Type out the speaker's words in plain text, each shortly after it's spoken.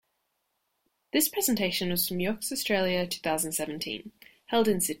This presentation was from UX Australia 2017, held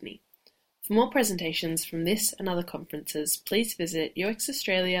in Sydney. For more presentations from this and other conferences, please visit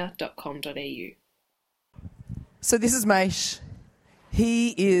uxaustralia.com.au. So this is Maish. He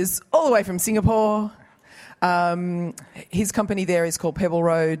is all the way from Singapore. His company there is called Pebble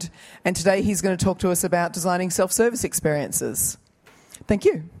Road, and today he's going to talk to us about designing self-service experiences. Thank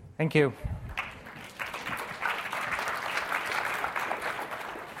you. Thank you.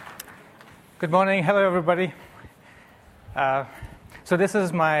 Good morning. Hello, everybody. So this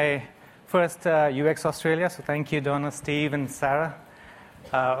is my first UX Australia, so thank you, Donna, Steve, and Sarah.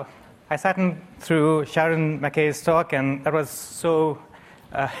 I sat in through Sharon McKay's talk, and that was so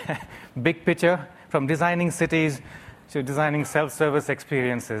big picture, from designing cities to designing self-service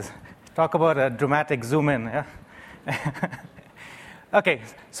experiences. Talk about a dramatic zoom in. Yeah? Okay,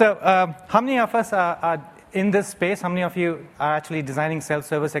 so how many of us are in this space? How many of you are actually designing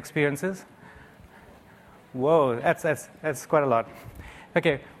self-service experiences? Whoa, that's quite a lot.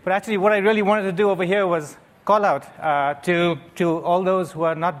 Okay, but actually what I really wanted to do over here was call out to all those who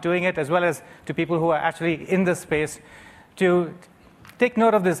are not doing it, as well as to people who are actually in this space, to take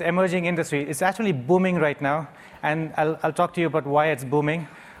note of this emerging industry. It's actually booming right now, and I'll talk to you about why it's booming.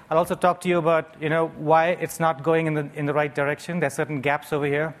 I'll also talk to you about why it's not going in the right direction. There's certain gaps over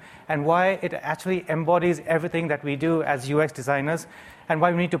here, and why it actually embodies everything that we do as UX designers, and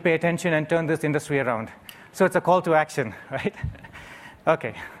why we need to pay attention and turn this industry around. So it's a call to action, right?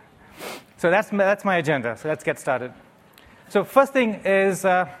 Okay. So that's my agenda. So let's get started. So first thing is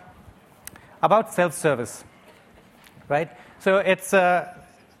about self-service, right? So it's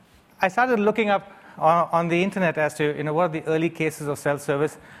I started looking up on the internet as to what are the early cases of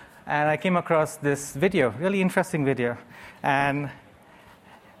self-service, and I came across this video, really interesting video, and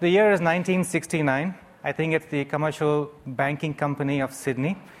the year is 1969. I think it's the Commercial Banking Company of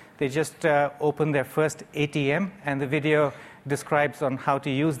Sydney. They just opened their first ATM, and the video describes on how to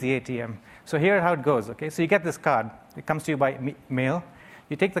use the ATM. So here's how it goes. Okay, so you get this card. It comes to you by mail.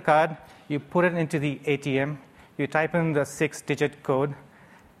 You take the card, you put it into the ATM, you type in the 6-digit code,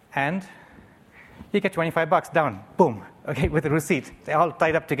 and you get $25 down. Boom. Okay, with a receipt. They're all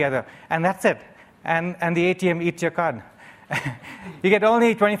tied up together, and that's it. And the ATM eats your card. You get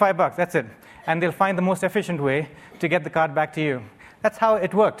only $25. That's it. And they'll find the most efficient way to get the card back to you. That's how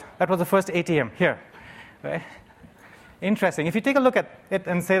it worked. That was the first ATM here. Right? Interesting. If you take a look at it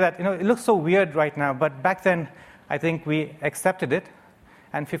and say that, it looks so weird right now, but back then, I think we accepted it,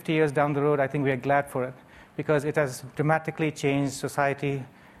 and 50 years down the road, I think we are glad for it, because it has dramatically changed society,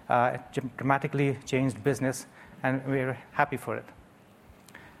 dramatically changed business, and we're happy for it.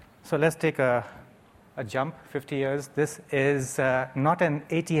 So let's take a jump, 50 years. This is not an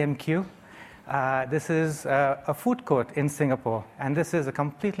ATM queue. This is a food court in Singapore, and this is a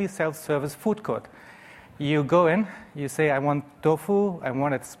completely self-service food court. You go in, you say, I want tofu, I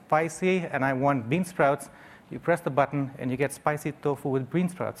want it spicy, and I want bean sprouts. You press the button, and you get spicy tofu with bean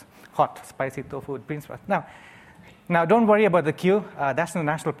sprouts, hot spicy tofu with bean sprouts. Now, don't worry about the queue. That's the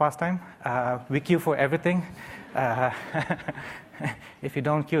national pastime. We queue for everything. If you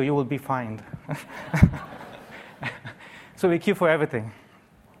don't queue, you will be fined. So we queue for everything.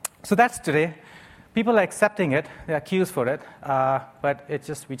 So that's today. People are accepting it. There are queues for it. But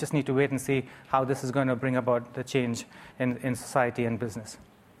we just need to wait and see how this is going to bring about the change in society and business.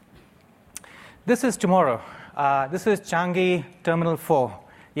 This is tomorrow. This is Changi Terminal 4.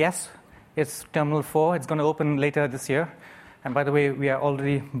 Yes, it's Terminal 4. It's going to open later this year. And by the way, we are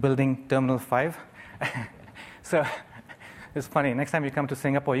already building Terminal 5. So it's funny. Next time you come to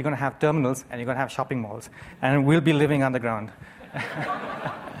Singapore, you're going to have terminals and you're going to have shopping malls. And we'll be living underground.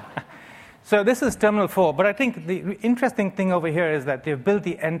 So this is Terminal 4, but I think the interesting thing over here is that they've built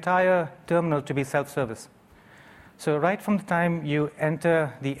the entire terminal to be self-service. So right from the time you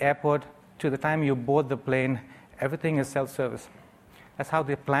enter the airport to the time you board the plane, everything is self-service. That's how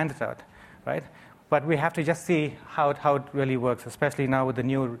they planned it out, right? But we have to just see how it really works, especially now with the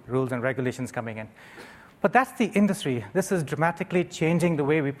new rules and regulations coming in. But that's the industry. This is dramatically changing the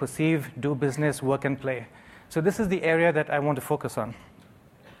way we perceive, do business, work, and play. So this is the area that I want to focus on.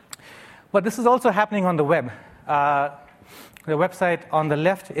 But this is also happening on the web. The website on the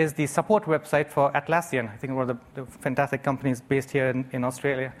left is the support website for Atlassian, I think one of the fantastic companies based here in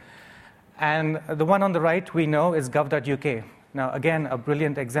Australia. And the one on the right we know is gov.uk. Now, again, a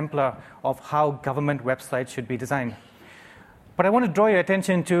brilliant exemplar of how government websites should be designed. But I want to draw your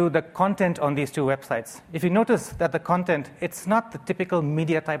attention to the content on these two websites. If you notice that the content, it's not the typical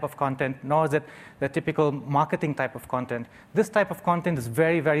media type of content, nor is it the typical marketing type of content. This type of content is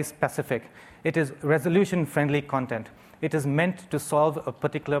very, very specific. It is resolution-friendly content. It is meant to solve a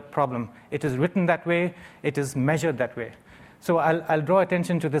particular problem. It is written that way. It is measured that way. So I'll draw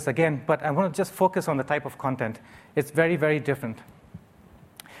attention to this again, but I want to just focus on the type of content. It's very, very different.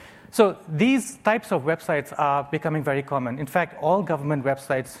 So these types of websites are becoming very common. In fact, all government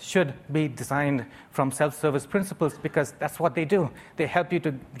websites should be designed from self-service principles because that's what they do. They help you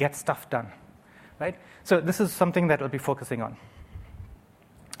to get stuff done, right? So this is something that we'll be focusing on.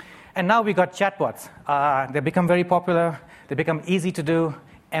 And now we got chatbots. They become very popular. They become easy to do.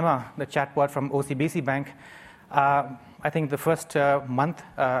 Emma, the chatbot from OCBC Bank, I think the first month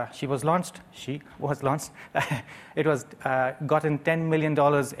she was launched, it was gotten $10 million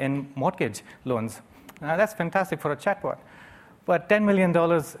in mortgage loans. Now that's fantastic for a chatbot. But $10 million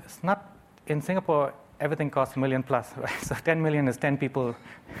is not, in Singapore, everything costs $1 million plus, right? So 10 million is 10 people.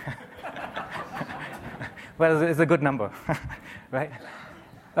 Well, it's a good number, right?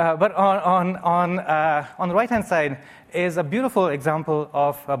 But on the right-hand side is a beautiful example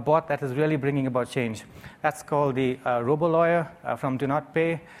of a bot that is really bringing about change. That's called the RoboLawyer from Do Not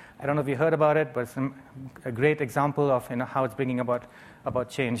Pay. I don't know if you heard about it, but it's a great example of how it's bringing about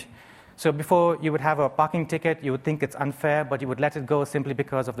change. So before you would have a parking ticket, you would think it's unfair, but you would let it go simply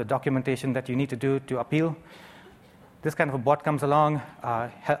because of the documentation that you need to do to appeal. This kind of a bot comes along,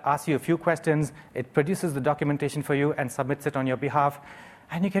 asks you a few questions, it produces the documentation for you and submits it on your behalf,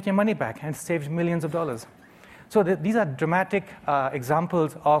 and you get your money back, and it saves millions of dollars. So these are dramatic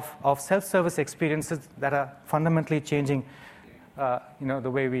examples of self-service experiences that are fundamentally changing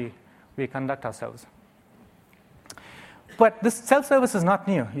the way we conduct ourselves. But this self-service is not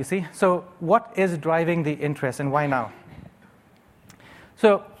new, you see. So what is driving the interest and why now?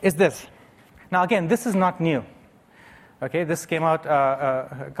 So it's this. Now again, this is not new. Okay, this came out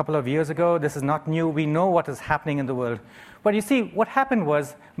a couple of years ago. This is not new. We know what is happening in the world. But you see, what happened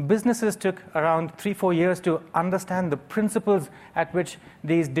was businesses took around 3-4 years to understand the principles at which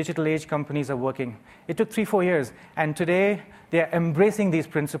these digital age companies are working. It took 3-4 years. And today, they are embracing these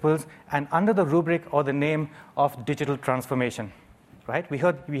principles and under the rubric or the name of digital transformation. Right? We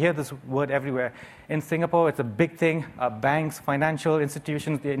hear this word everywhere. In Singapore, it's a big thing. Banks, financial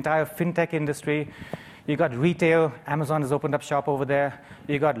institutions, the entire fintech industry. You got retail, Amazon has opened up shop over there.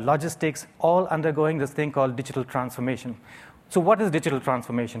 You got logistics, all undergoing this thing called digital transformation. So what is digital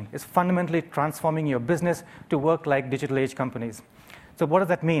transformation? It's fundamentally transforming your business to work like digital age companies. So what does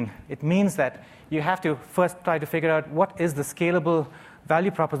that mean? It means that you have to first try to figure out what is the scalable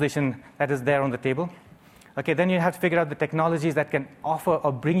value proposition that is there on the table. Okay, then you have to figure out the technologies that can offer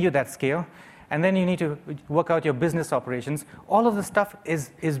or bring you that scale. And then you need to work out your business operations. All of this stuff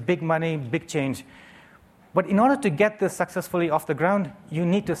is big money, big change. But in order to get this successfully off the ground, you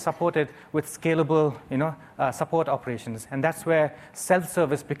need to support it with scalable, support operations. And that's where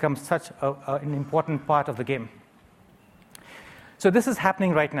self-service becomes such an important part of the game. So this is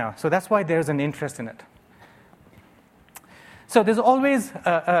happening right now. So that's why there's an interest in it. So there's always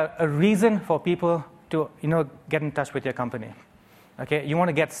a reason for people to, get in touch with your company. Okay, you want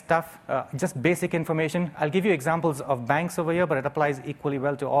to get stuff, just basic information. I'll give you examples of banks over here, but it applies equally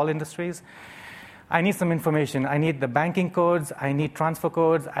well to all industries. I need some information. I need the banking codes. I need transfer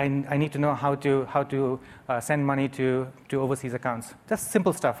codes. I need to know how to send money to overseas accounts. Just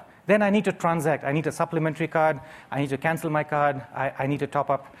simple stuff. Then I need to transact. I need a supplementary card. I need to cancel my card. I need to top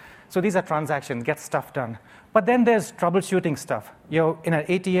up. So these are transactions, get stuff done. But then there's troubleshooting stuff. You're in an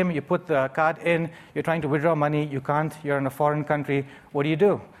ATM, you put the card in, you're trying to withdraw money, you can't, you're in a foreign country. What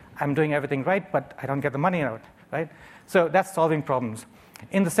do? I'm doing everything right, but I don't get the money out, right? So that's solving problems.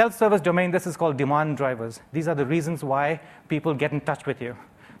 In the self-service domain, this is called demand drivers. These are the reasons why people get in touch with you.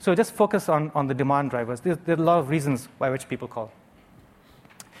 So just focus on the demand drivers. There are a lot of reasons why which people call.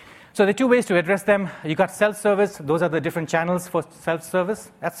 So there are two ways to address them. You got self-service. Those are the different channels for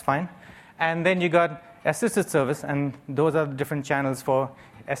self-service. That's fine. And then you got assisted service, and those are the different channels for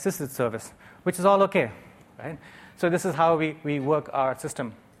assisted service, which is all okay, right? So this is how we work our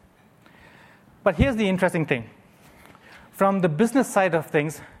system. But here's the interesting thing. From the business side of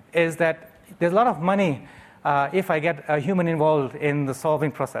things is that there's a lot of money if I get a human involved in the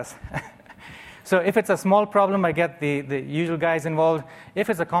solving process. So if it's a small problem, I get the usual guys involved. If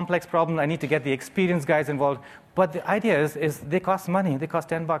it's a complex problem, I need to get the experienced guys involved. But the idea is they cost money. They cost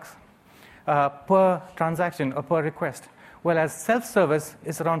 $10 per transaction or per request. Whereas self-service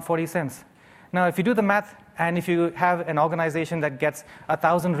is around 40 cents. Now, if you do the math, and if you have an organization that gets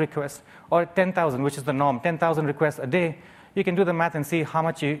 1,000 requests, or 10,000, which is the norm, 10,000 requests a day, you can do the math and see how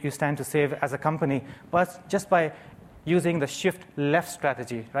much you stand to save as a company, but just by using the shift left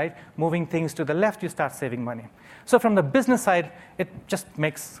strategy, right? Moving things to the left, you start saving money. So from the business side, it just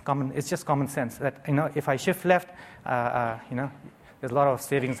it's just common sense that, if I shift left, there's a lot of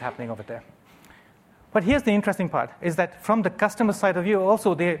savings happening over there. But here's the interesting part, is that from the customer side of view,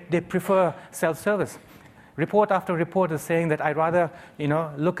 also they prefer self-service. Report after report is saying that I'd rather,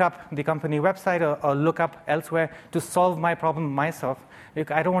 look up the company website or look up elsewhere to solve my problem myself.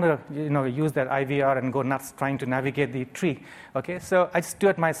 I don't want to, use that IVR and go nuts trying to navigate the tree. Okay, so I just do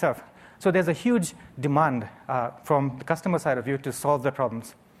it myself. So there's a huge demand from the customer side of view to solve the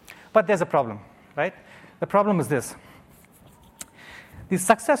problems. But there's a problem, right? The problem is this. The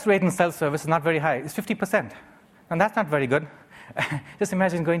success rate in self-service is not very high. It's 50%. And that's not very good. Just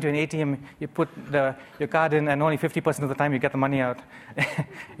imagine going to an ATM, you put your card in, and only 50% of the time you get the money out.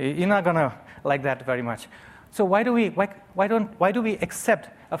 You're not going to like that very much. So why do we accept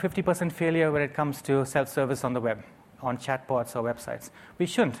a 50% failure when it comes to self-service on the web, on chatbots or websites? We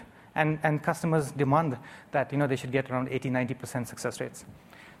shouldn't. And customers demand that they should get around 80-90% success rates.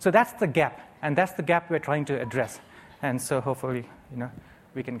 So that's the gap, and that's the gap we're trying to address. And so hopefully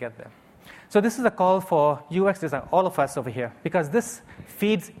we can get there. So this is a call for UX design, all of us over here, because this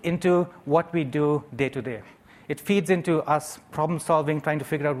feeds into what we do day to day. It feeds into us problem solving, trying to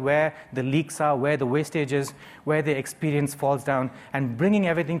figure out where the leaks are, where the wastage is, where the experience falls down, and bringing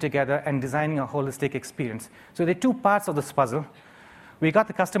everything together and designing a holistic experience. So there are two parts of this puzzle. We got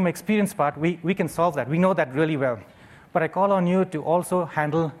the customer experience part. We can solve that. We know that really well. But I call on you to also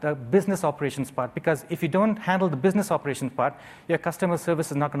handle the business operations part, because if you don't handle the business operations part, your customer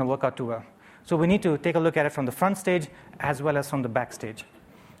service is not going to work out too well. So we need to take a look at it from the front stage as well as from the back stage,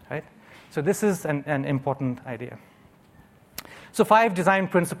 right? So this is an important idea. So 5 design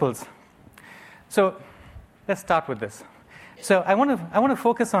principles. So let's start with this. So I want to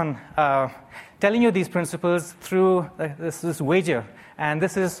focus on telling you these principles through this wager, and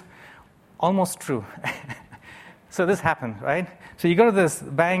this is almost true. So this happened, right? So you go to this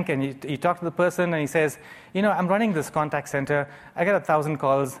bank and you talk to the person and he says, I'm running this contact center. I get 1,000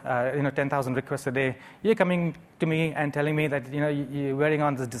 calls, 10,000 requests a day. You're coming to me and telling me that, you're wearing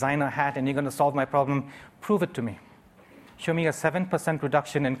on this designer hat and you're going to solve my problem. Prove it to me. Show me a 7%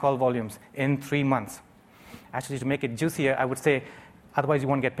 reduction in call volumes in 3 months. Actually, to make it juicier, I would say, otherwise you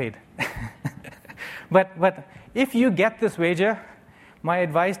won't get paid. But if you get this wager, my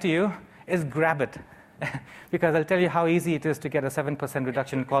advice to you is grab it. Because I'll tell you how easy it is to get a 7%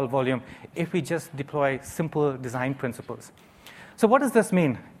 reduction in call volume if we just deploy simple design principles. So what does this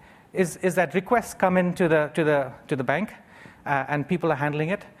mean? Is that requests come into the bank and people are handling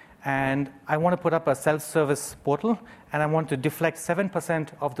it, and I want to put up a self-service portal and I want to deflect 7%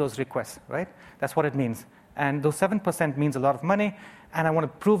 of those requests, right? That's what it means. And those 7% means a lot of money, and I want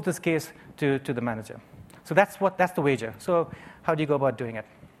to prove this case to the manager. So that's the wager. So how do you go about doing it?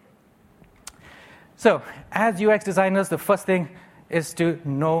 So as UX designers, the first thing is to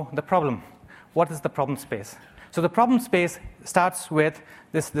know the problem. What is the problem space? So the problem space starts with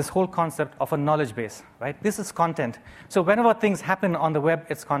this whole concept of a knowledge base, right? This is content. So whenever things happen on the web,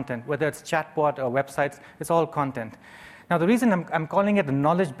 it's content. Whether it's chatbot or websites, it's all content. Now the reason I'm calling it a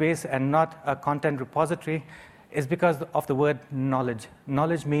knowledge base and not a content repository is because of the word knowledge.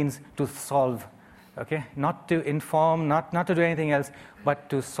 Knowledge means to solve. Okay, not to inform, not to do anything else, but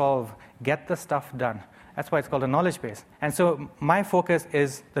to solve, get the stuff done. That's why it's called a knowledge base. And so my focus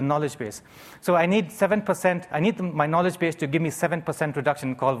is the knowledge base. So I need 7%. I need my knowledge base to give me 7% reduction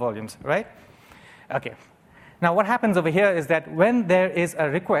in call volumes, right? Okay. Now what happens over here is that when there is a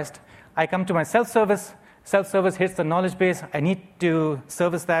request, I come to my self-service. Self-service hits the knowledge base. I need to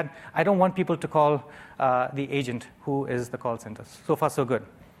service that. I don't want people to call the agent who is the call center. So far, so good.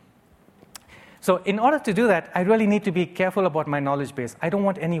 So in order to do that, I really need to be careful about my knowledge base. I don't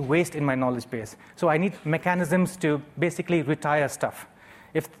want any waste in my knowledge base. So I need mechanisms to basically retire stuff.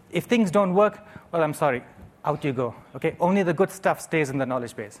 If things don't work, well, I'm sorry, out you go. Okay, only the good stuff stays in the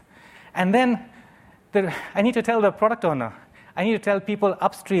knowledge base. And then I need to tell the product owner. I need to tell people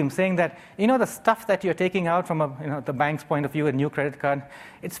upstream, saying that, the stuff that you're taking out from the bank's point of view, a new credit card,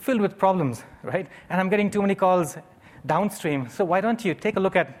 it's filled with problems, right? And I'm getting too many calls downstream. So why don't you take a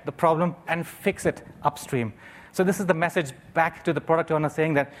look at the problem and fix it upstream? So this is the message back to the product owner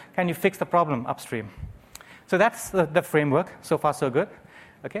saying that, can you fix the problem upstream? So that's the framework. So far, so good.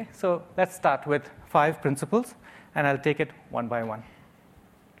 Okay, so let's start with 5 principles, and I'll take it one by one.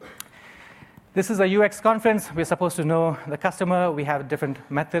 This is a UX conference. We're supposed to know the customer. We have different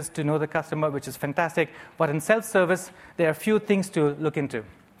methods to know the customer, which is fantastic. But in self-service, there are a few things to look into.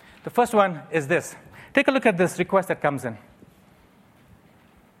 The first one is this. Take a look at this request that comes in.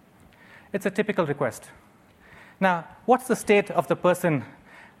 It's a typical request. Now, what's the state of the person?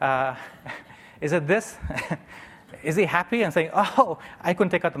 Is it this? Is he happy and saying, oh, I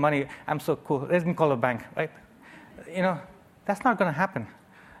couldn't take out the money, I'm so cool, let me call a bank, right? That's not going to happen.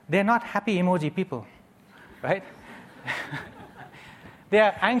 They're not happy emoji people, right? They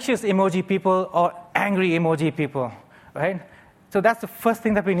are anxious emoji people or angry emoji people, right? So that's the first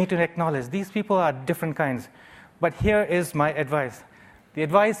thing that we need to acknowledge. These people are different kinds. But here is my advice. The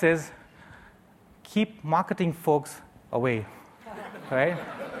advice is keep marketing folks away, right?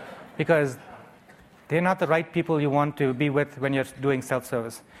 Because they're not the right people you want to be with when you're doing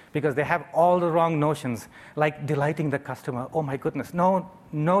self-service, because they have all the wrong notions, like delighting the customer. Oh my goodness, no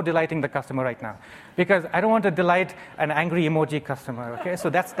delighting the customer right now, because I don't want to delight an angry emoji customer, okay? So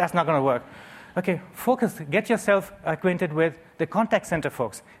that's not going to work. Okay, focus, get yourself acquainted with the contact center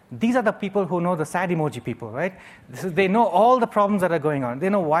folks. These are the people who know the sad emoji people, right? They know all the problems that are going on. They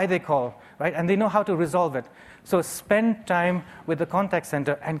know why they call, right? And they know how to resolve it. So spend time with the contact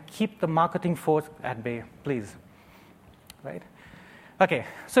center and keep the marketing force at bay, please, right? Okay,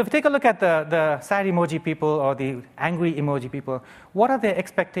 so if you take a look at the sad emoji people or the angry emoji people, what are their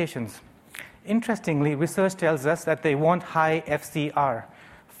expectations? Interestingly, research tells us that they want high FCR,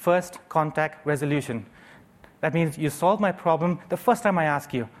 first contact resolution. That means you solve my problem the first time I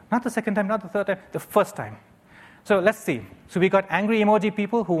ask you, not the second time, not the third time, the first time. So let's see. So we got angry emoji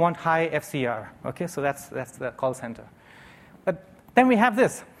people who want high FCR. Okay, so that's the call center. But then we have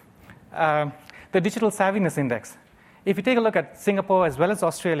this, the Digital Savviness Index. If you take a look at Singapore as well as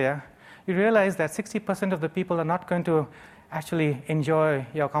Australia, you realize that 60% of the people are not going to actually enjoy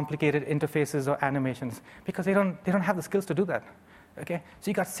your complicated interfaces or animations because they don't have the skills to do that. Okay, so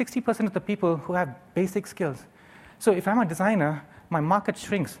you got 60% of the people who have basic skills. So if I'm a designer, my market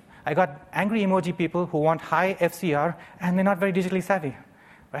shrinks. I got angry emoji people who want high FCR and they're not very digitally savvy,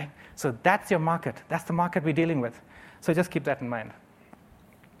 right? So that's your market. That's the market we're dealing with. So just keep that in mind.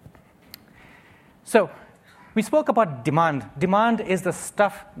 So we spoke about demand. Demand is the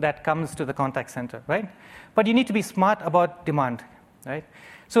stuff that comes to the contact center, right? But you need to be smart about demand, right?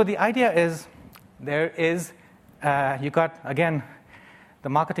 So the idea is you got, again, the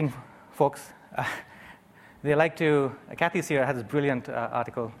marketing folks, they like to, Kathy's here has this brilliant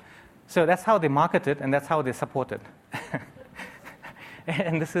article. So that's how they market it, and that's how they support it.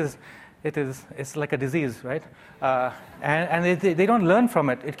 And it's like a disease, right? And they don't learn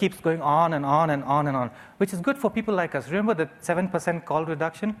from it. It keeps going on and on and on and on, which is good for people like us. Remember the 7% call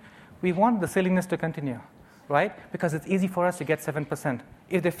reduction? We want the silliness to continue, right? Because it's easy for us to get 7%.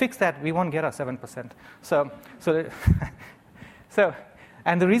 If they fix that, we won't get our 7%. So,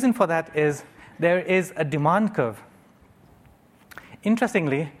 and the reason for that is there is a demand curve.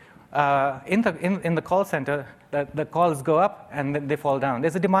 Interestingly, in the call center, the calls go up and then they fall down.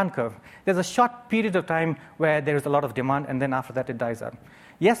 There's a demand curve. There's a short period of time where there is a lot of demand, and then after that it dies out.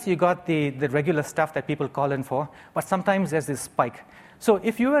 Yes, you got the regular stuff that people call in for, but sometimes there's this spike. So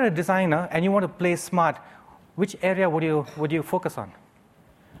if you were a designer and you want to play smart, which area would you focus on?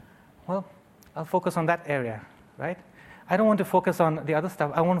 Well, I'll focus on that area, right? I don't want to focus on the other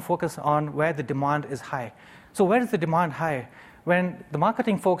stuff. I want to focus on where the demand is high. So where is the demand high? When the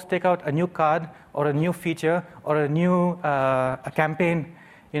marketing folks take out a new card or a new feature or a new a campaign,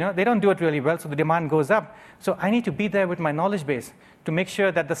 they don't do it really well, so the demand goes up. So I need to be there with my knowledge base to make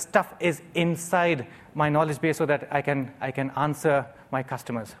sure that the stuff is inside my knowledge base so that I can answer my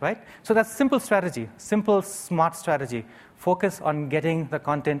customers, right? So that's simple strategy, simple, smart strategy. Focus on getting the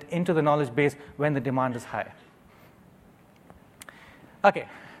content into the knowledge base when the demand is high. Okay,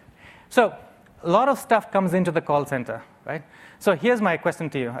 so a lot of stuff comes into the call center, right? So here's my question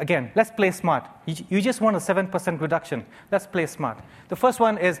to you. Again, let's play smart. You just want a 7% reduction. Let's play smart. The first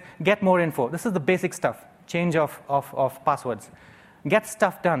one is get more info. This is the basic stuff, change of passwords. Get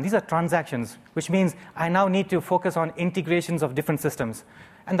stuff done. These are transactions, which means I now need to focus on integrations of different systems.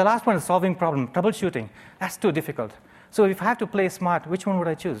 And the last one is solving problem, troubleshooting. That's too difficult. So if I have to play smart, which one would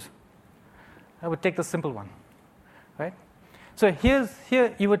I choose? I would take the simple one, right? So here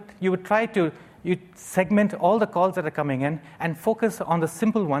you would try to segment all the calls that are coming in and focus on the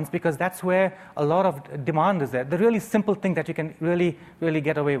simple ones, because that's where a lot of demand is there. The really simple thing that you can really, really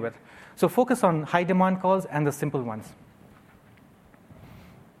get away with. So focus on high demand calls and the simple ones.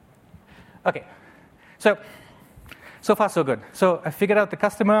 Okay, so far so good. So I figured out the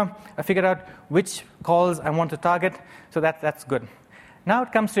customer. I figured out which calls I want to target. So that's good. Now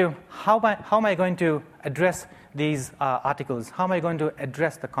it comes to how am I going to address these articles? How am I going to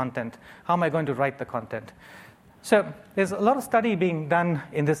address the content? How am I going to write the content? So there's a lot of study being done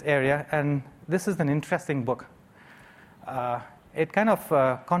in this area, and this is an interesting book. It kind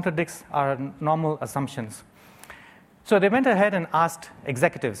of contradicts our normal assumptions. So they went ahead and asked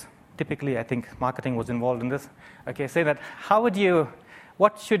executives, typically I think marketing was involved in this, okay, say that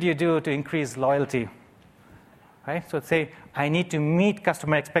what should you do to increase loyalty? Right? So say, I need to meet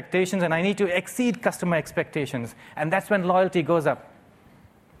customer expectations and I need to exceed customer expectations. And that's when loyalty goes up.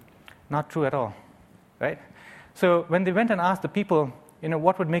 Not true at all. Right? So when they went and asked the people,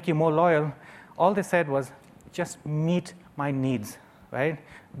 what would make you more loyal, all they said was, just meet my needs. Right?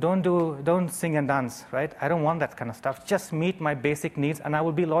 Don't sing and dance. Right? I don't want that kind of stuff. Just meet my basic needs and I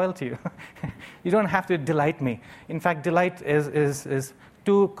will be loyal to you. You don't have to delight me. In fact, delight is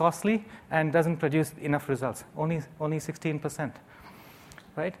too costly and doesn't produce enough results, only 16%,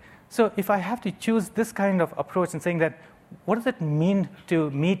 right? So if I have to choose this kind of approach and saying that, what does it mean to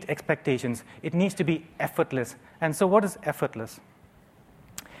meet expectations? It needs to be effortless. And so what is effortless?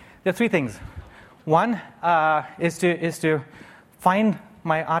 There are three things. One is to find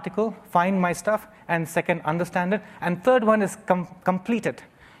my article, find my stuff, and second, understand it. And third one is complete it.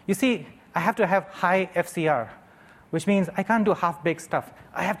 You see, I have to have high FCR, which means I can't do half-baked stuff.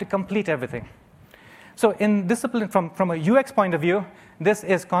 I have to complete everything. So in discipline, from a UX point of view, this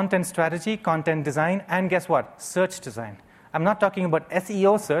is content strategy, content design, and guess what? Search design. I'm not talking about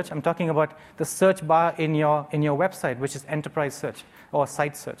SEO search. I'm talking about the search bar in your website, which is enterprise search or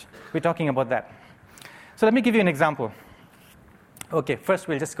site search. We're talking about that. So let me give you an example. Okay, first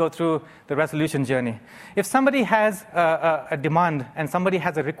we'll just go through the resolution journey. If somebody has a demand and somebody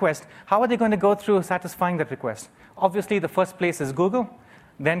has a request, how are they going to go through satisfying that request? Obviously, the first place is Google,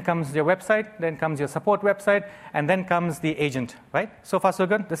 then comes your website, then comes your support website, and then comes the agent, right? So far, so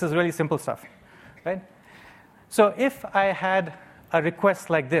good? This is really simple stuff, right? So if I had a request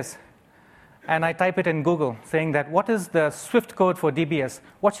like this, and I type it in Google saying that, what is the Swift code for DBS?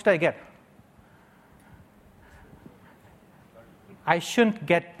 What should I get? I shouldn't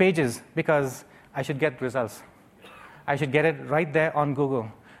get pages because I should get results. I should get it right there on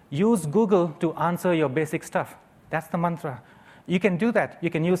Google. Use Google to answer your basic stuff. That's the mantra. You can do that. You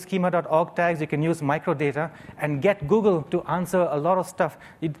can use schema.org tags. You can use microdata and get Google to answer a lot of stuff.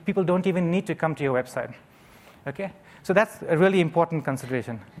 People don't even need to come to your website. Okay? So that's a really important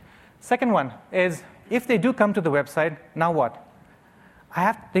consideration. Second one is, if they do come to the website, now what?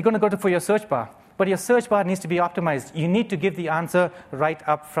 They're going to go for your search bar. But your search bar needs to be optimized. You need to give the answer right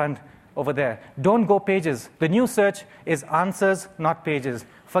up front over there. Don't go pages. The new search is answers, not pages.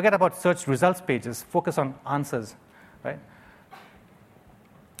 Forget about search results pages. Focus on answers, right?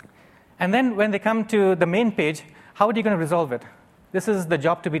 And then when they come to the main page, how are you going to resolve it? This is the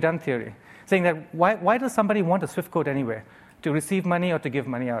job to be done theory, saying that why does somebody want a Swift code anyway? To receive money or to give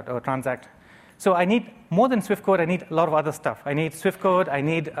money out or transact? So I need more than Swift code. I need a lot of other stuff. I need Swift code. I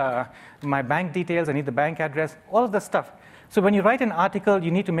need my bank details. I need the bank address, all of the stuff. So when you write an article,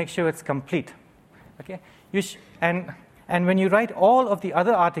 you need to make sure it's complete. Okay? And when you write all of the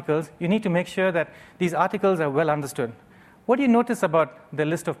other articles, you need to make sure that these articles are well understood. What do you notice about the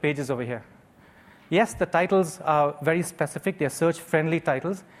list of pages over here? Yes, the titles are very specific. They're search-friendly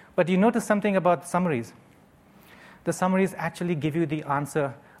titles. But do you notice something about summaries? The summaries actually give you the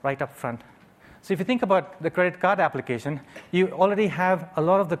answer right up front. So if you think about the credit card application, you already have a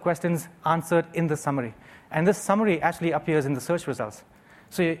lot of the questions answered in the summary. And this summary actually appears in the search results.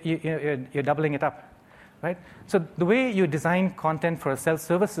 So you're doubling it up, right? So the way you design content for a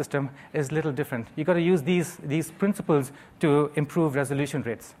self-service system is a little different. You've got to use these principles to improve resolution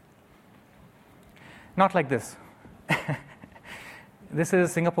rates. Not like this. This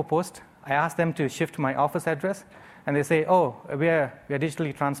is Singapore Post. I asked them to shift my office address. And they say, oh, we are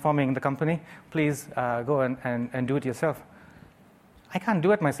digitally transforming the company. Please go and do it yourself. I can't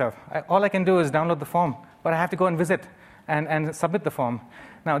do it myself. All I can do is download the form, but I have to go and visit and submit the form.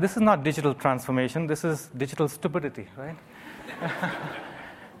 Now, this is not digital transformation. This is digital stupidity, right?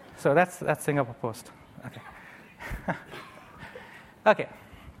 So that's Singapore Post. Okay. Okay.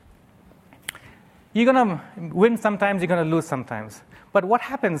 You're going to win sometimes. You're going to lose sometimes. But what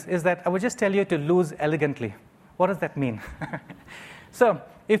happens is that I would just tell you to lose elegantly. What does that mean? So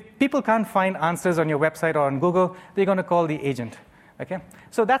if people can't find answers on your website or on Google, they're going to call the agent. Okay?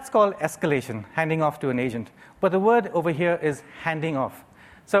 So that's called escalation, handing off to an agent. But the word over here is handing off.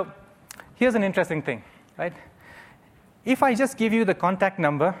 So here's an interesting thing, right? If I just give you the contact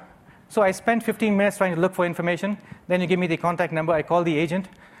number, so I spend 15 minutes trying to look for information, then you give me the contact number, I call the agent,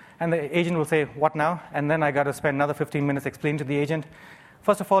 and the agent will say, what now? And then I got to spend another 15 minutes explaining to the agent.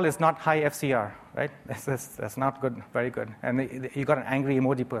 First of all, it's not high FCR, right? That's not good, very good. And you got an angry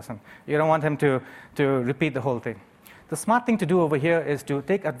emoji person. You don't want him to repeat the whole thing. The smart thing to do over here is to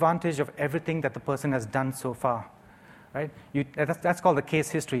take advantage of everything that the person has done so far, right? That's called the case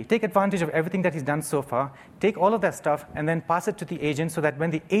history. Take advantage of everything that he's done so far, take all of that stuff, and then pass it to the agent so that when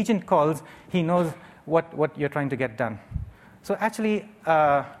the agent calls, he knows what you're trying to get done. So actually,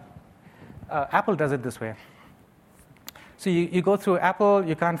 Apple does it this way. So you go through Apple,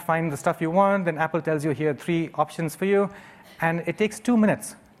 you can't find the stuff you want, then Apple tells you here are 3 options for you, and it takes 2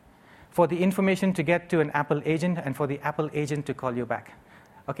 minutes for the information to get to an Apple agent and for the Apple agent to call you back.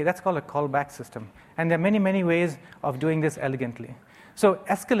 Okay, that's called a callback system. And there are many, many ways of doing this elegantly. So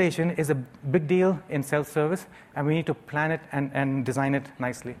escalation is a big deal in self-service, and we need to plan it and design it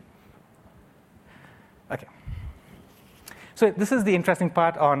nicely. Okay. So this is the interesting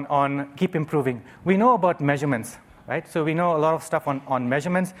part on keep improving. We know about measurements, right? So we know a lot of stuff on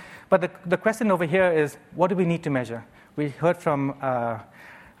measurements. But the question over here is, what do we need to measure? We heard from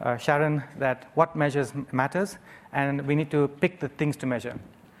Sharon that what measures matters, and we need to pick the things to measure.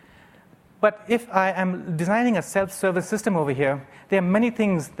 But if I am designing a self-service system over here, there are many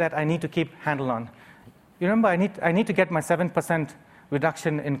things that I need to keep handle on. You remember, I need to get my 7%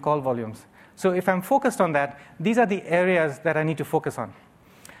 reduction in call volumes. So if I'm focused on that, these are the areas that I need to focus on.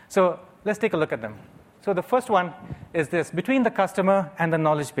 So let's take a look at them. So the first one is this: between the customer and the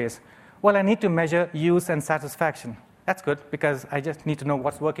knowledge base. Well, I need to measure use and satisfaction. That's good, because I just need to know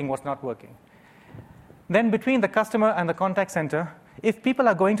what's working, what's not working. Then between the customer and the contact center, if people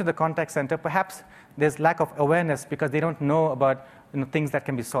are going to the contact center, perhaps there's lack of awareness because they don't know about things that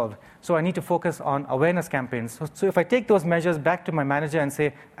can be solved. So I need to focus on awareness campaigns. So if I take those measures back to my manager and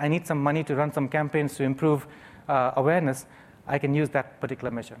say, I need some money to run some campaigns to improve awareness, I can use that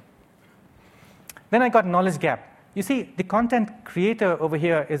particular measure. Then I got knowledge gap. You see, the content creator over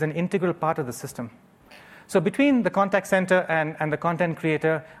here is an integral part of the system. So between the contact center and the content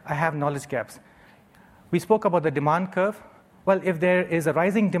creator, I have knowledge gaps. We spoke about the demand curve. Well, if there is a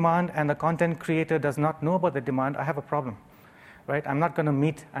rising demand and the content creator does not know about the demand, I have a problem, right? I'm not going to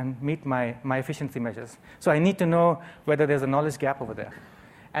meet my efficiency measures. So I need to know whether there's a knowledge gap over there.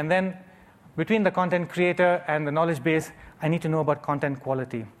 And then between the content creator and the knowledge base, I need to know about content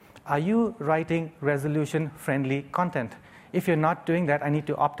quality. Are you writing resolution-friendly content? If you're not doing that, I need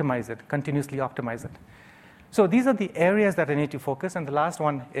to optimize it, continuously optimize it. So these are the areas that I need to focus. And the last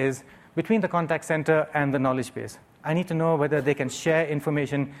one is between the contact center and the knowledge base. I need to know whether they can share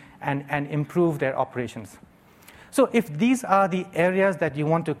information and improve their operations. So if these are the areas that you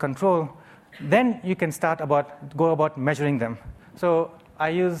want to control, then you can go about measuring them. So I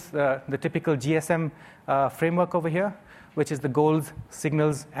use the typical GSM framework over here, which is the goals,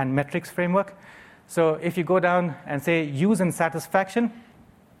 signals, and metrics framework. So if you go down and say use and satisfaction,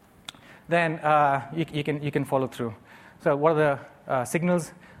 then you can follow through. So what are the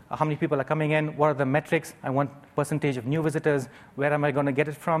signals? How many people are coming in? What are the metrics? I want percentage of new visitors. Where am I going to get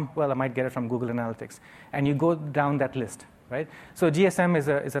it from? Well, I might get it from Google Analytics. And you go down that list, right? So GSM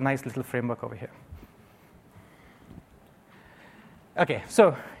is a nice little framework over here. Okay,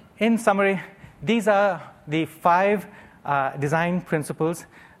 so in summary, these are the 5 design principles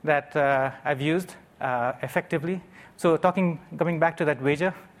that I've used effectively. So coming back to that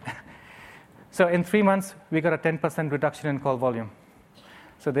wager, so in 3 months, we got a 10% reduction in call volume.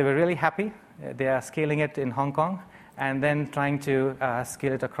 So they were really happy. They are scaling it in Hong Kong and then trying to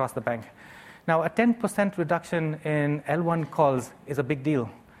scale it across the bank. Now, a 10% reduction in L1 calls is a big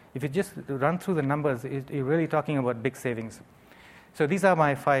deal. If you just run through the numbers, you're really talking about big savings. So these are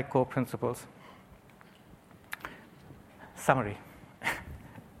my 5 core principles. Summary.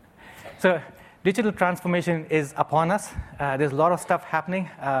 So digital transformation is upon us. There's a lot of stuff happening,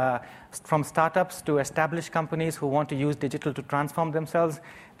 from startups to established companies who want to use digital to transform themselves.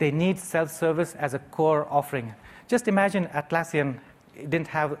 They need self-service as a core offering. Just imagine Atlassian didn't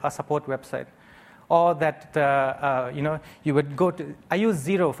have a support website. Or that you would go to. I use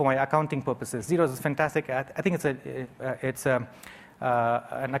Xero for my accounting purposes. Xero is fantastic. I think it's an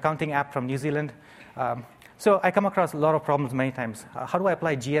accounting app from New Zealand. So I come across a lot of problems many times. How do I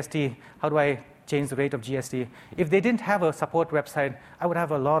apply GST? How do I change the rate of GST? If they didn't have a support website, I would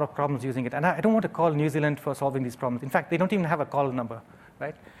have a lot of problems using it. And I don't want to call New Zealand for solving these problems. In fact, they don't even have a call number,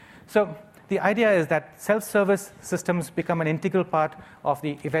 right? So the idea is that self-service systems become an integral part of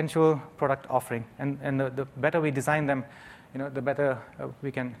the eventual product offering. And the better we design them, the better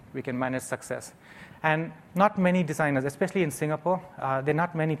we can manage success. And not many designers, especially in Singapore, there are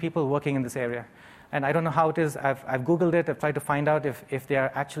not many people working in this area. And I don't know how it is. I've Googled it. I've tried to find out if there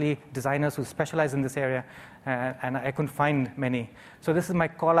are actually designers who specialize in this area, and I couldn't find many. So this is my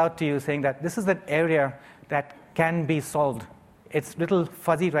call out to you, saying that this is an area that can be solved. It's a little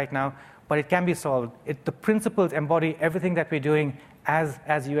fuzzy right now, but it can be solved. The principles embody everything that we're doing as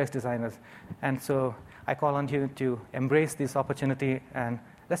UX designers. And so I call on you to embrace this opportunity, and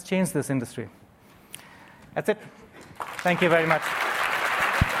let's change this industry. That's it. Thank you very much.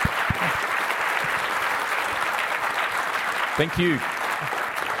 Thank you.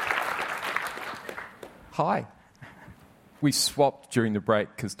 Hi. We swapped during the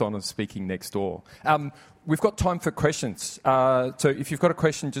break because Donna's speaking next door. We've got time for questions. So if you've got a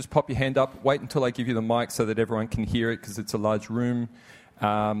question, just pop your hand up. Wait until I give you the mic so that everyone can hear it because it's a large room.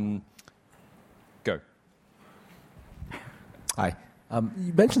 Go. Hi.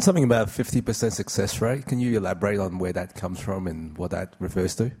 You mentioned something about 50% success rate. Can you elaborate on where that comes from and what that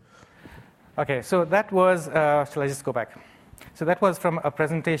refers to? Okay, so that was, shall I just go back? So that was from a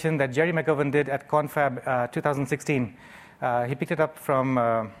presentation that Jerry McGovern did at Confab 2016. He picked it up from,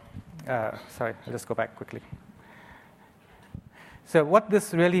 sorry, I'll just go back quickly. So what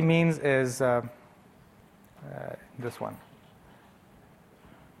this really means is this one.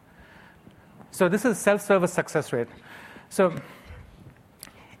 So this is self-service success rate. So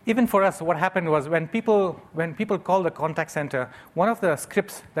even for us, what happened was when people call the contact center, one of the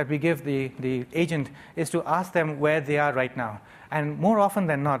scripts that we give the agent is to ask them where they are right now. And more often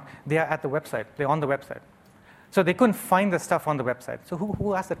than not, they are at the website. They're on the website. So they couldn't find the stuff on the website. So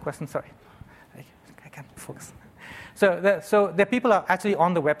who asked that question? Sorry. I can't focus. So the people are actually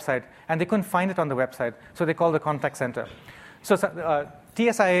on the website, and they couldn't find it on the website, so they call the contact center. So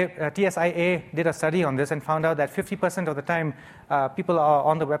TSIA did a study on this and found out that 50% of the time people are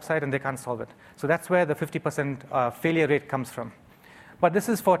on the website and they can't solve it. So that's where the 50% failure rate comes from. But this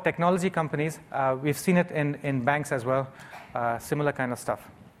is for technology companies. We've seen it in banks as well, similar kind of stuff.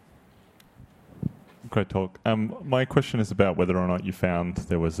 Great talk. My question is about whether or not you found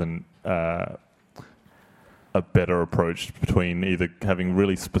there was a better approach between either having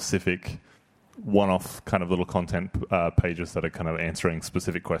really specific one-off kind of little content pages that are kind of answering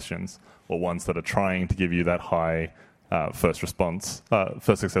specific questions, or ones that are trying to give you that high first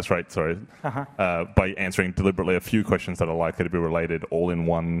success rate, by answering deliberately a few questions that are likely to be related all in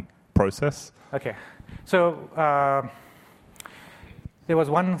one process. Okay. So there was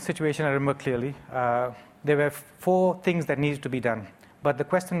one situation I remember clearly. There were 4 things that needed to be done, but the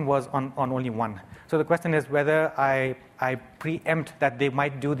question was on only one. So the question is whether I preempt that they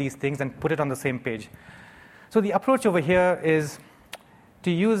might do these things and put it on the same page. So the approach over here is to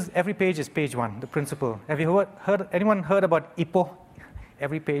use every page is page 1, the principle. Have you anyone heard about IPO?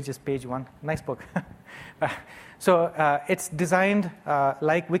 Every page is page 1. Nice book. So it's designed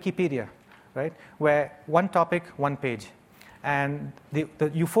like Wikipedia, right? Where one topic, one page. And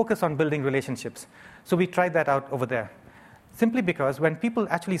you focus on building relationships. So we tried that out over there. Simply because when people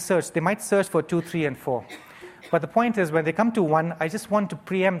actually search, they might search for 2, 3, and 4. But the point is, when they come to 1, I just want to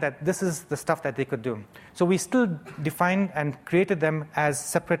preempt that this is the stuff that they could do. So we still defined and created them as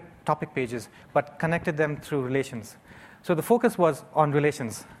separate topic pages, but connected them through relations. So the focus was on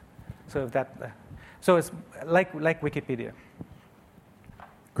relations. So it's like Wikipedia.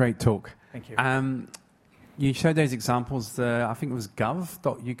 Great talk. Thank you. You showed those examples. I think it was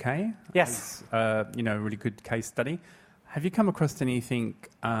gov.uk. Yes. A really good case study. Have you come across anything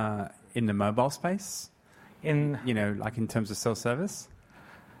in the mobile space? Like in terms of self-service?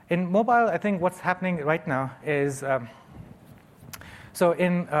 In mobile, I think what's happening right now is, so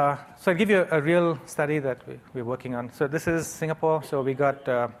I'll give you a real study that we're working on. So this is Singapore. So we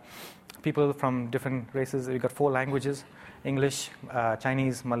got people from different races. We got 4 languages: English,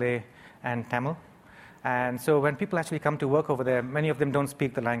 Chinese, Malay, and Tamil. And so when people actually come to work over there, many of them don't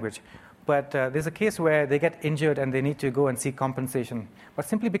speak the language. But there's a case where they get injured and they need to go and seek compensation. But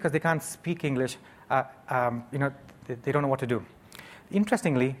simply because they can't speak English, they don't know what to do.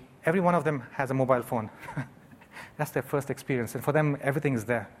 Interestingly, every one of them has a mobile phone. That's their first experience. And for them, everything is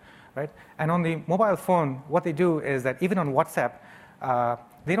there, right? And on the mobile phone, what they do is that even on WhatsApp,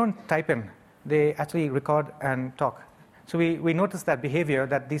 they don't type in. They actually record and talk. So we noticed that behavior,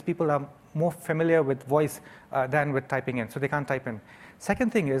 that these people are more familiar with voice than with typing in, so they can't type in.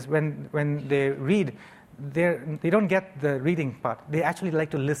 Second thing is when they read, they don't get the reading part. They actually like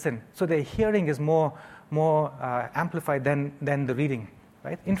to listen, so their hearing is more amplified than the reading.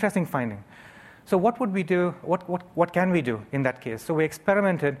 Right? Interesting finding. So what would we do? What can we do in that case? So we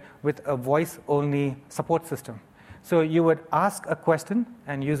experimented with a voice-only support system. So you would ask a question,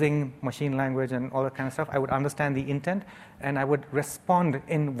 and using machine language and all that kind of stuff, I would understand the intent, and I would respond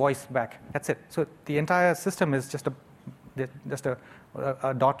in voice back. That's it. So the entire system is just a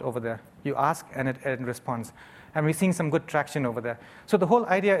dot over there. You ask, and it responds. And we're seeing some good traction over there. So the whole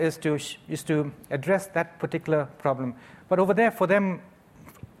idea is to address that particular problem. But over there, for them,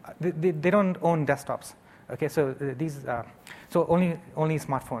 they don't own desktops. Okay, so only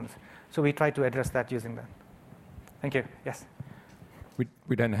smartphones. So we try to address that using that. Thank you. Yes.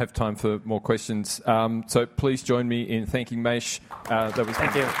 We don't have time for more questions. So please join me in thanking Maish. That was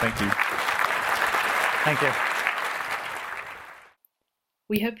Thank you. Thank you. Thank you.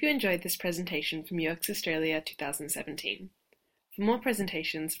 We hope you enjoyed this presentation from UX Australia 2017. For more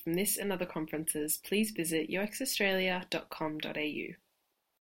presentations from this and other conferences, please visit uxaustralia.com.au.